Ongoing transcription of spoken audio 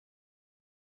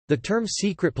The term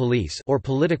secret police or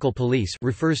political police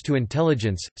refers to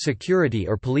intelligence, security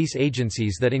or police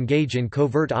agencies that engage in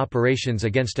covert operations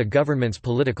against a government's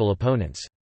political opponents.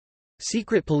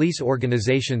 Secret police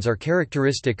organizations are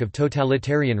characteristic of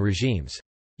totalitarian regimes.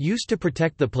 Used to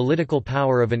protect the political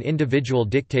power of an individual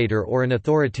dictator or an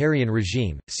authoritarian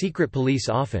regime, secret police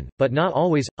often, but not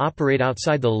always, operate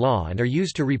outside the law and are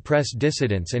used to repress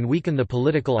dissidents and weaken the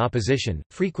political opposition,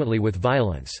 frequently with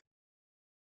violence.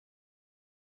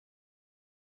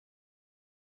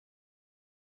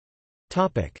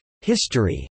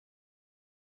 History.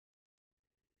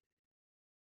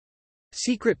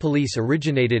 Secret police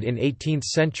originated in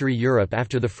 18th-century Europe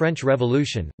after the French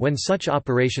Revolution, when such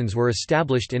operations were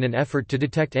established in an effort to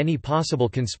detect any possible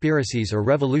conspiracies or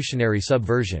revolutionary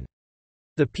subversion.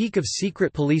 The peak of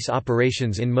secret police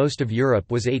operations in most of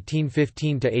Europe was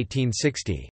 1815 to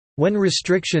 1860. When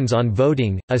restrictions on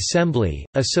voting, assembly,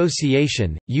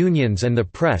 association, unions and the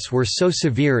press were so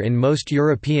severe in most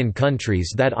European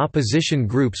countries that opposition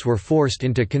groups were forced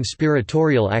into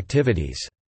conspiratorial activities.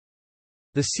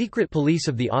 The secret police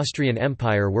of the Austrian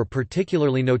Empire were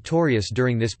particularly notorious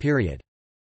during this period.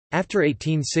 After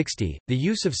 1860, the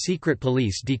use of secret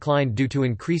police declined due to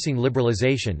increasing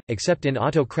liberalization, except in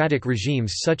autocratic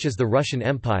regimes such as the Russian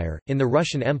Empire. In the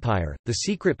Russian Empire, the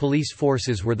secret police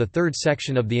forces were the third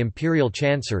section of the imperial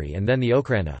chancery and then the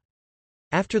Okhrana.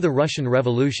 After the Russian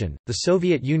Revolution, the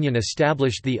Soviet Union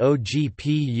established the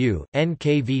OGPU,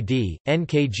 NKVD,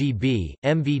 NKGB,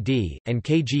 MVD, and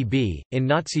KGB. In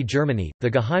Nazi Germany,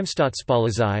 the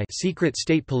Geheimstaatspolizei, secret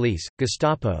state police,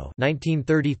 Gestapo,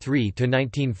 1933 to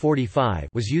 1945,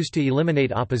 was used to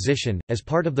eliminate opposition as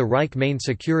part of the Reich Main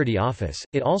Security Office.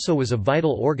 It also was a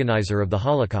vital organizer of the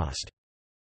Holocaust.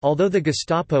 Although the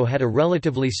Gestapo had a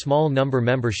relatively small number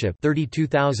membership,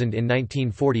 32,000 in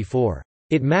 1944.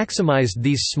 It maximized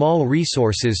these small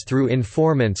resources through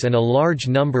informants and a large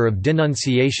number of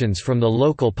denunciations from the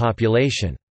local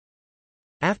population.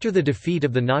 After the defeat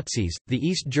of the Nazis, the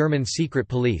East German secret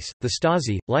police, the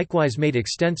Stasi, likewise made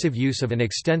extensive use of an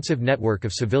extensive network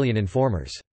of civilian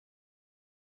informers.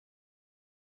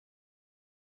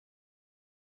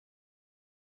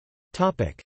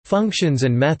 Functions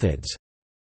and methods.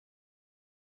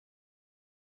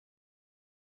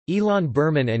 Elon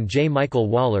Berman and J. Michael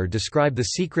Waller describe the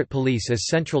secret police as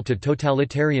central to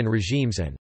totalitarian regimes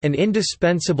and an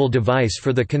indispensable device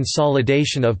for the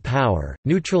consolidation of power,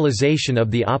 neutralization of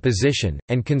the opposition,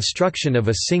 and construction of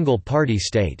a single-party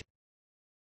state.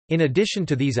 In addition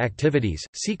to these activities,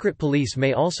 secret police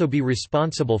may also be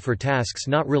responsible for tasks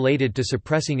not related to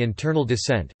suppressing internal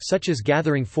dissent, such as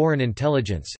gathering foreign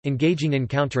intelligence, engaging in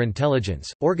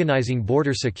counterintelligence, organizing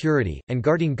border security, and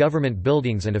guarding government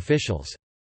buildings and officials.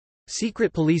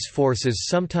 Secret police forces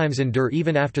sometimes endure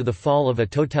even after the fall of a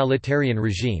totalitarian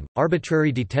regime.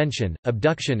 Arbitrary detention,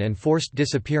 abduction and forced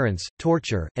disappearance,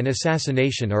 torture, and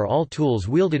assassination are all tools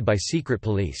wielded by secret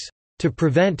police to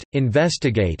prevent,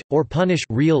 investigate, or punish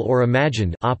real or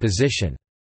imagined opposition.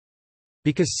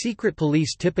 Because secret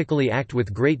police typically act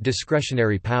with great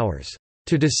discretionary powers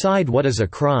to decide what is a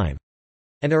crime,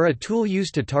 and are a tool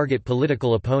used to target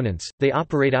political opponents, they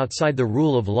operate outside the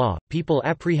rule of law. People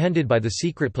apprehended by the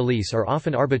secret police are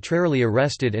often arbitrarily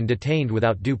arrested and detained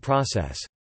without due process.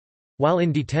 While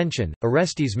in detention,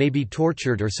 arrestees may be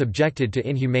tortured or subjected to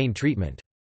inhumane treatment.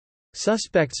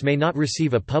 Suspects may not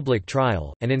receive a public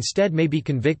trial, and instead may be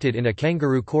convicted in a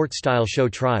kangaroo court-style show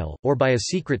trial, or by a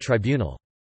secret tribunal.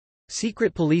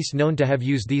 Secret police known to have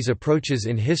used these approaches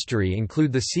in history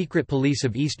include the Secret Police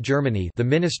of East Germany, the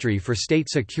Ministry for State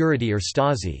Security or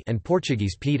Stasi, and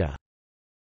Portuguese PIDE.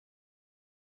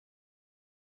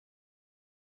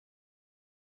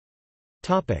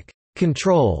 Topic: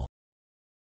 Control.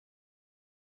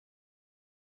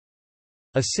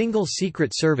 A single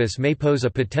secret service may pose a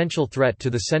potential threat to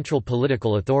the central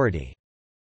political authority.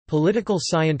 Political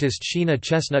scientist Sheena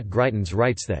Chestnut-Greitens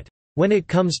writes that when it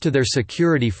comes to their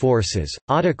security forces,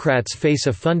 autocrats face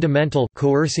a fundamental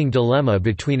coercing dilemma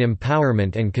between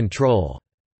empowerment and control.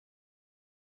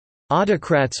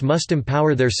 Autocrats must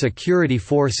empower their security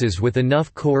forces with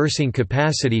enough coercing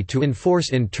capacity to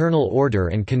enforce internal order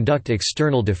and conduct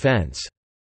external defense.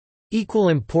 Equal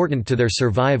important to their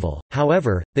survival,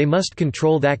 however, they must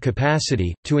control that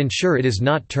capacity, to ensure it is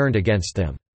not turned against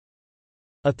them.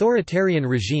 Authoritarian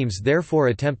regimes therefore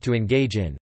attempt to engage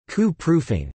in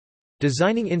coup-proofing,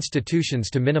 designing institutions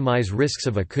to minimize risks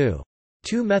of a coup.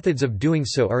 Two methods of doing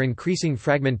so are increasing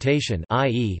fragmentation,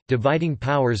 i.e., dividing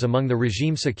powers among the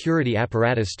regime security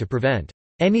apparatus to prevent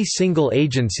any single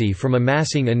agency from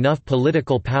amassing enough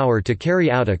political power to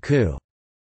carry out a coup,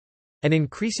 An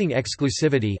increasing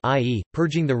exclusivity, i.e.,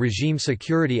 purging the regime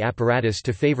security apparatus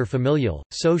to favor familial,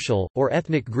 social, or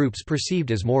ethnic groups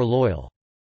perceived as more loyal.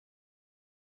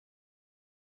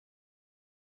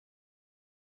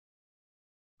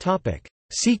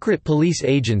 Secret police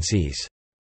agencies.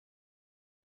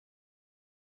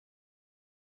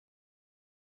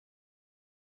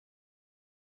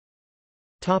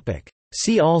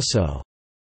 See also: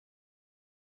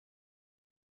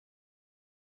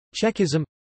 Czechism,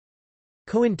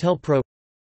 COINTELPRO,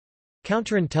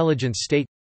 Counterintelligence State,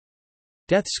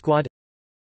 Death Squad,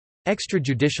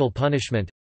 Extrajudicial punishment,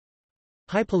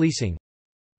 High policing,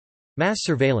 Mass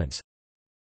surveillance,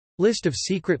 List of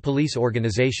secret police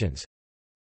organizations,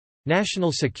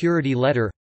 National Security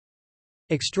Letter,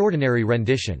 Extraordinary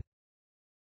rendition.